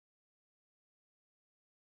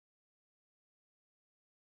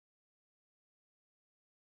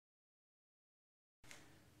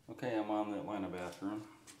Okay, I'm on the Atlanta bathroom.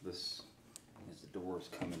 This is the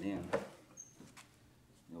doors coming in.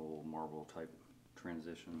 The old marble type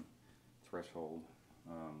transition threshold.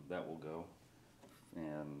 That will go.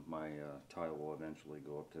 And my tile will eventually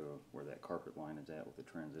go up to where that carpet line is at with the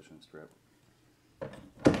transition strip.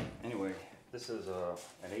 Anyway, this is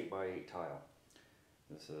an 8x8 tile.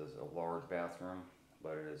 This is a large bathroom,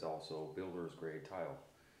 but it is also builder's grade tile.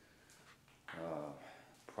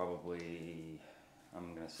 Probably,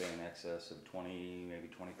 I'm going to say in excess of 20, maybe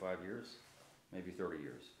 25 years, maybe 30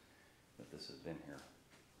 years that this has been here.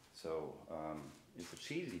 So it's a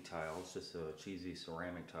cheesy tile. It's just a cheesy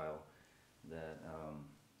ceramic tile that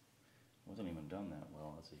wasn't even done that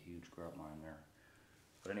well. That's a huge grout line there.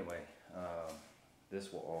 But anyway,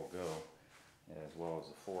 this will all go, as well as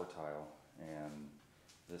the floor tile. And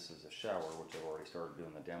this is a shower, which I've already started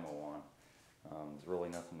doing the demo on. There's really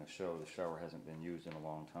nothing to show. The shower hasn't been used in a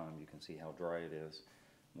long time. You can see how dry it is.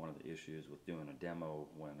 One of the issues with doing a demo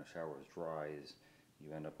when a shower is dry is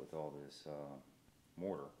you end up with all this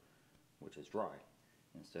mortar, which is dry.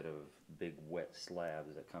 Instead of big wet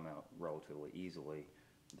slabs that come out relatively easily,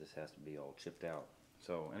 this has to be all chipped out.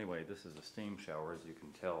 So anyway, this is a steam shower. As you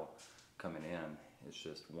can tell coming in, it's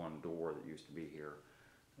just one door that used to be here,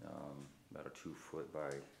 about a 2 foot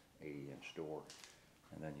by 80-inch door.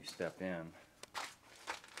 And then you step in,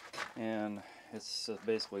 and it's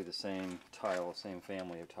basically the same tile, same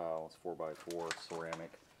family of tiles, 4x4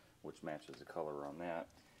 ceramic, which matches the color on that.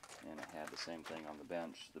 And it had the same thing on the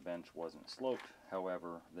bench. The bench wasn't sloped,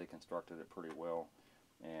 however, they constructed it pretty well,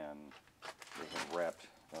 and they had wrapped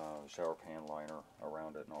the shower pan liner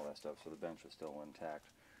around it and all that stuff, so the bench is still intact.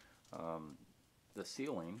 The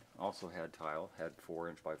ceiling also had tile, had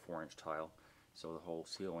 4-inch by 4-inch tile, so the whole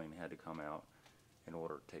ceiling had to come out in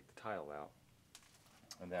order to take the tile out.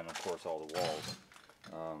 And then of course all the walls.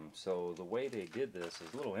 So the way they did this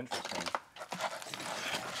is a little interesting.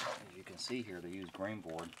 As you can see here, they used grain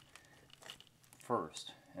board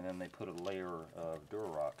first, and then they put a layer of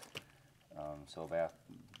Durarock. So back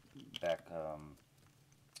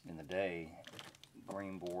in the day,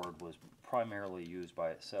 grain board was primarily used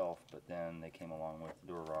by itself, but then they came along with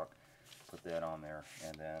Durarock, put that on there,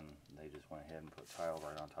 and then they just went ahead and put tile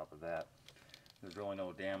right on top of that. There's really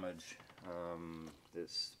no damage.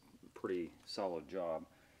 It's a pretty solid job.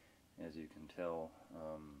 As you can tell,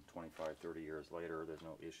 25, 30 years later, there's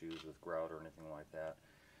no issues with grout or anything like that.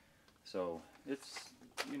 So it's,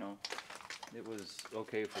 you know, it was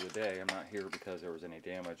okay for the day. I'm not here because there was any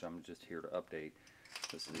damage. I'm just here to update.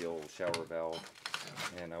 This is the old shower valve,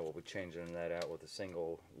 and I will be changing that out with a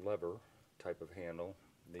single lever type of handle.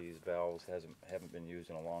 These valves haven't been used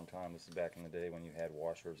in a long time. This is back in the day when you had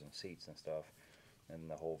washers and seats and stuff, and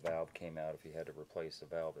the whole valve came out if you had to replace the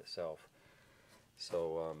valve itself.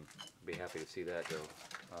 So be happy to see that go.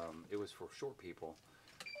 It was for short people,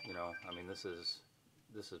 you know. I mean, this is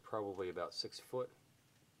probably about 6 foot,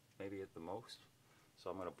 maybe at the most. So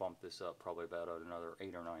I'm going to bump this up probably about another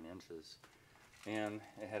 8 or 9 inches. And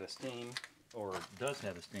it had a steam, or it does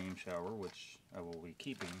have a steam shower, which I will be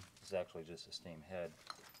keeping. It's actually just a steam head,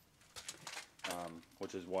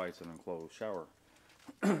 which is why it's an enclosed shower.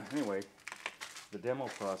 Anyway, the demo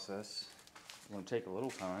process is going to take a little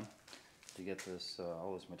time to get this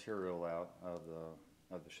all this material out of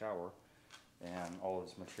the shower and all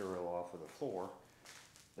this material off of the floor.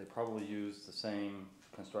 They probably use the same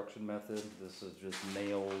construction method. This is just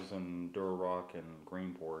nails and Durarock and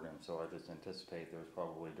green board, and so I just anticipate there's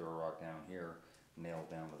probably Durarock down here nailed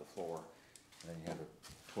down to the floor. And then you have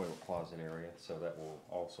a toilet closet area, so that will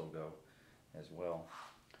also go as well.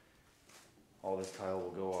 All this tile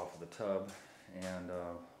will go off of the tub, and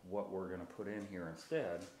what we're going to put in here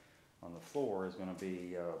instead on the floor is going to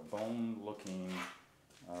be a bone looking,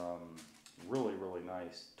 really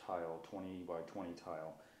nice tile, 20 by 20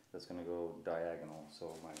 tile that's going to go diagonal.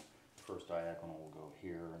 So my first diagonal will go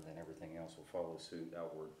here, and then everything else will follow suit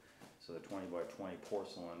outward. So the 20 by 20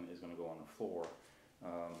 porcelain is going to go on the floor.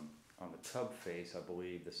 On the tub face, I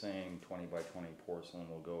believe the same 20 by 20 porcelain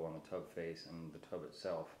will go on the tub face, and the tub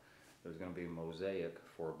itself, there's going to be a mosaic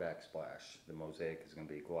for a backsplash. The mosaic is going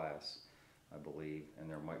to be glass, I believe, and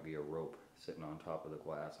there might be a rope sitting on top of the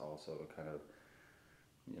glass also to kind of,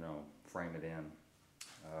 you know, frame it in.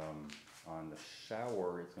 On the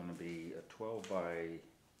shower, it's going to be a 12 by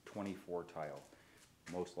 24 tile.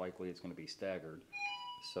 Most likely it's going to be staggered,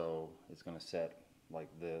 so it's going to set like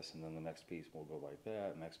this, and then the next piece will go like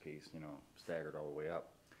that, next piece, you know, staggered all the way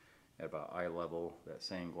up. At about eye level, that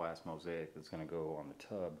same glass mosaic that's going to go on the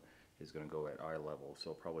tub is going to go at eye level,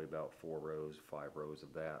 so probably about 4 rows, 5 rows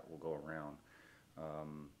of that will go around.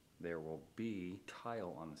 there will be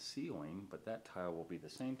tile on the ceiling, but that tile will be the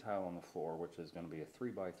same tile on the floor, which is going to be a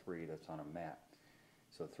 3x3 that's on a mat.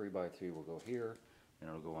 So 3x3 will go here, and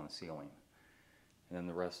it'll go on the ceiling. And then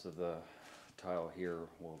the rest of the tile here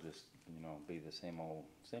will just, you know, be the same old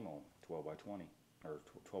 12x20, or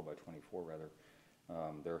 12x24 rather.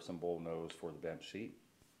 There are some bull nose for the bench seat.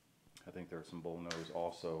 I think there's some bull nose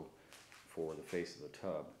also for the face of the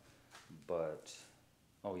tub, but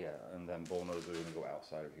oh yeah, and then bull nose are going to go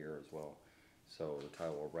outside of here as well. So the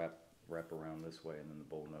tile will wrap around this way, and then the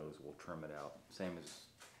bull nose will trim it out. Same as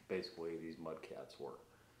basically these mud cats were.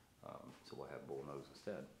 So we'll have bull nose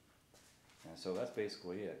instead. And so that's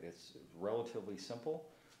basically it. It's relatively simple,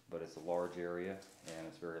 but it's a large area and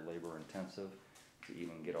it's very labor intensive to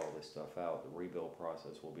even get all this stuff out. The rebuild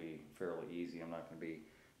process will be fairly easy. I'm not going to be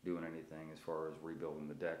doing anything as far as rebuilding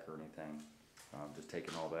the deck or anything. Just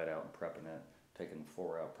taking all that out and prepping it, taking the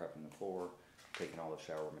floor out, prepping the floor, taking all the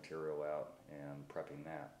shower material out and prepping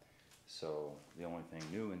that. So the only thing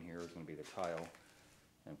new in here is going to be the tile.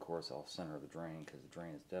 And of course I'll center the drain, because the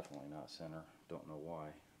drain is definitely not center. Don't know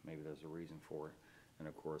why. Maybe there's a reason for it. And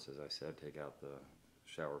of course, as I said, take out the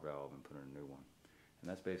shower valve and put in a new one. And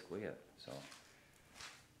that's basically it. So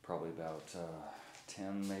probably about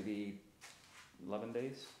 10, maybe 11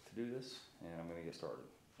 days to do this, and I'm going to get started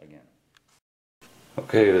again.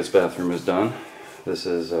 Okay, this bathroom is done. This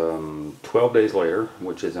is 12 days later,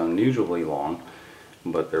 which is unusually long,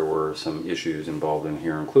 but there were some issues involved in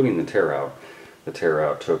here, including the tear out. The tear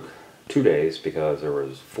out took 2 days because there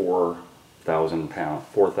was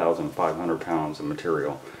 4,500 pounds of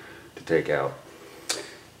material to take out.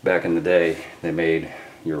 Back in the day, they made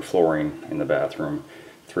your flooring in the bathroom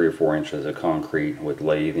 3 or 4 inches of concrete with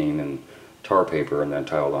lathing and tar paper, and then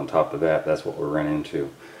tiled on top of that. That's what we ran into,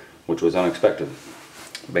 which was unexpected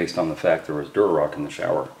based on the fact there was Durarock in the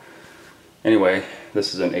shower. Anyway,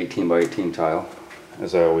 this is an 18x18 tile.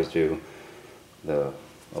 As I always do, the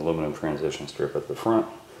aluminum transition strip at the front.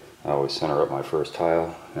 I always center up my first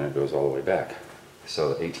tile, and it goes all the way back.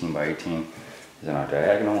 So the 18x18 is on a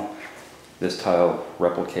diagonal. This tile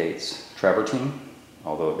replicates travertine,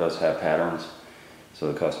 although it does have patterns. So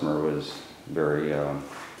the customer was very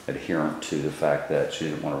adherent to the fact that she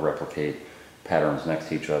didn't want to replicate patterns next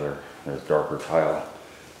to each other. There's darker tile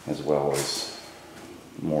as well as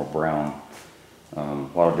more brown, a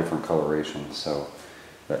lot of different colorations. So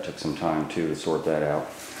that took some time too to sort that out.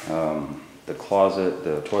 The closet,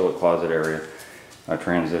 the toilet closet area, I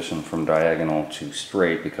transitioned from diagonal to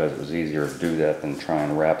straight because it was easier to do that than try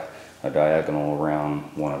and wrap a diagonal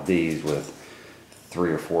around one of these with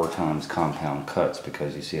 3 or 4 times compound cuts,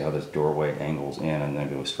 because you see how this doorway angles in and then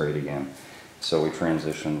goes straight again. So we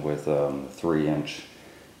transitioned with 3-inch,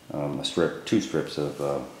 2 strips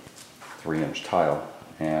of 3-inch tile,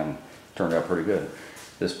 and turned out pretty good.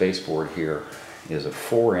 This baseboard here is a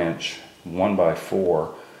 4-inch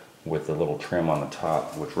 1x4 with the little trim on the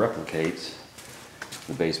top, which replicates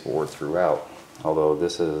the baseboard throughout. Although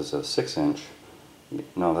this is a 6-inch,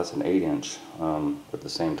 no, that's an 8-inch with the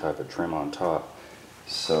same type of trim on top.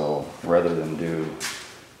 So rather than do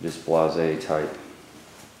this blasé type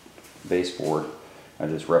baseboard, I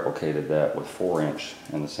just replicated that with 4-inch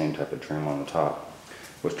and the same type of trim on the top,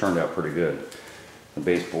 which turned out pretty good. The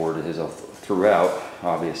baseboard is throughout,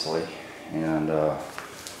 obviously, and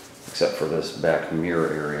except for this back mirror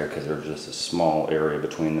area, because there's just a small area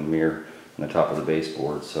between the mirror and the top of the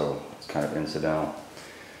baseboard, so it's kind of incidental.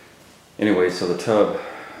 Anyway, so the tub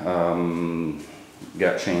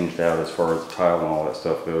got changed out as far as the tile and all that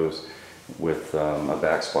stuff goes, with a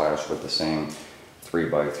backsplash with the same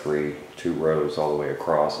 3x3, 2 rows all the way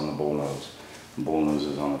across, and the bull nose. The bull nose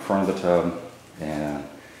is on the front of the tub and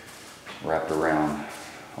wrapped around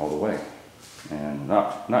all the way. And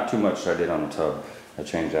not too much I did on the tub. I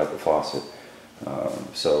changed out the faucet.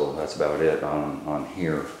 So that's about it on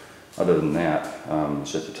here. Other than that,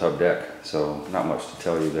 it's just a tub deck, so not much to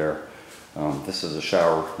tell you there. This is a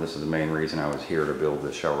shower. This is the main reason I was here, to build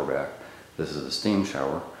this shower back. This is a steam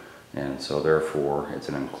shower, and so therefore it's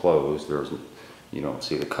an enclosed. You don't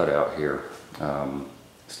see the cutout here.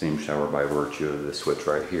 Steam shower by virtue of this switch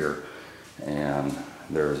right here, and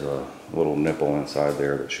there's a little nipple inside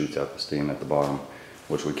there that shoots out the steam at the bottom,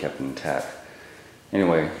 which we kept intact.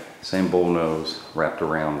 Anyway, same bull nose wrapped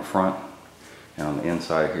around the front, and on the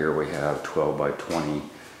inside here we have 12x20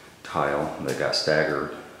 tile that got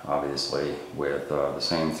staggered, obviously, with the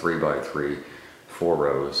same 3x3, 4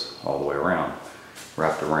 rows all the way around,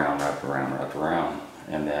 wrapped around, wrapped around, wrapped around.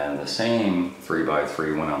 And then the same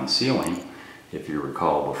 3x3 went on the ceiling. If you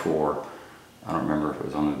recall before, I don't remember if it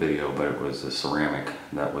was on the video, but it was the ceramic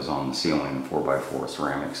that was on the ceiling, 4x4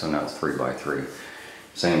 ceramic, so now it's 3x3.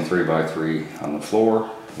 Same 3x3 on the floor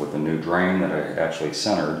with the new drain that I actually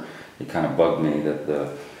centered. It kind of bugged me that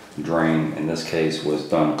the drain in this case was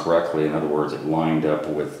done correctly. In other words, it lined up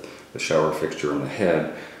with the shower fixture and the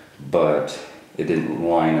head, but it didn't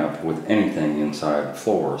line up with anything inside the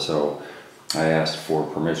floor. So I asked for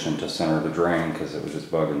permission to center the drain because it was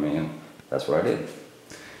just bugging me, and that's what I did.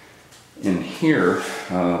 In here,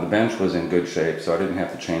 the bench was in good shape, so I didn't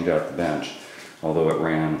have to change out the bench. Although it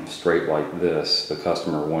ran straight like this, the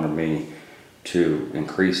customer wanted me to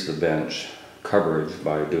increase the bench coverage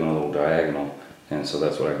by doing a little diagonal, and so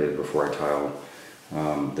that's what I did before I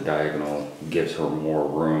tiled. The diagonal gives her more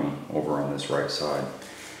room over on this right side.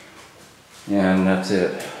 And that's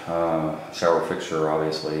it. Shower fixture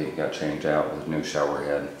obviously got changed out with a new shower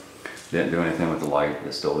head. Didn't do anything with the light,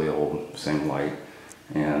 it's still the old same light.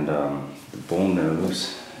 And the bull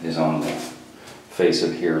nose is on the face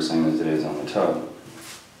of here, same as it is on the tub.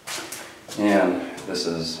 And this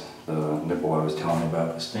is the nipple I was telling you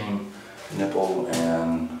about, the steam nipple,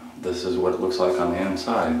 and this is what it looks like on the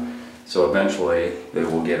inside. So eventually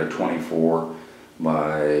it will get a 24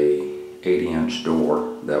 by 80-inch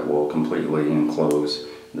door that will completely enclose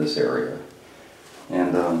this area.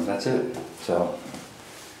 And that's it. So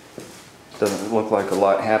it doesn't look like a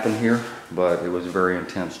lot happened here, but it was a very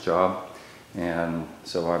intense job. And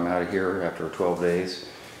so I'm out of here after 12 days,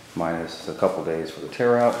 minus a couple days for the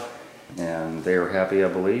tear out, and they were happy, I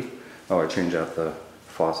believe. Oh, I changed out the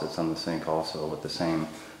faucets on the sink also with the same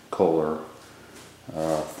Kohler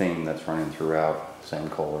theme that's running throughout, same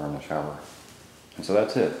Kohler in the shower. And so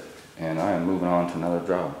that's it, and I am moving on to another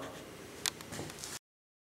job.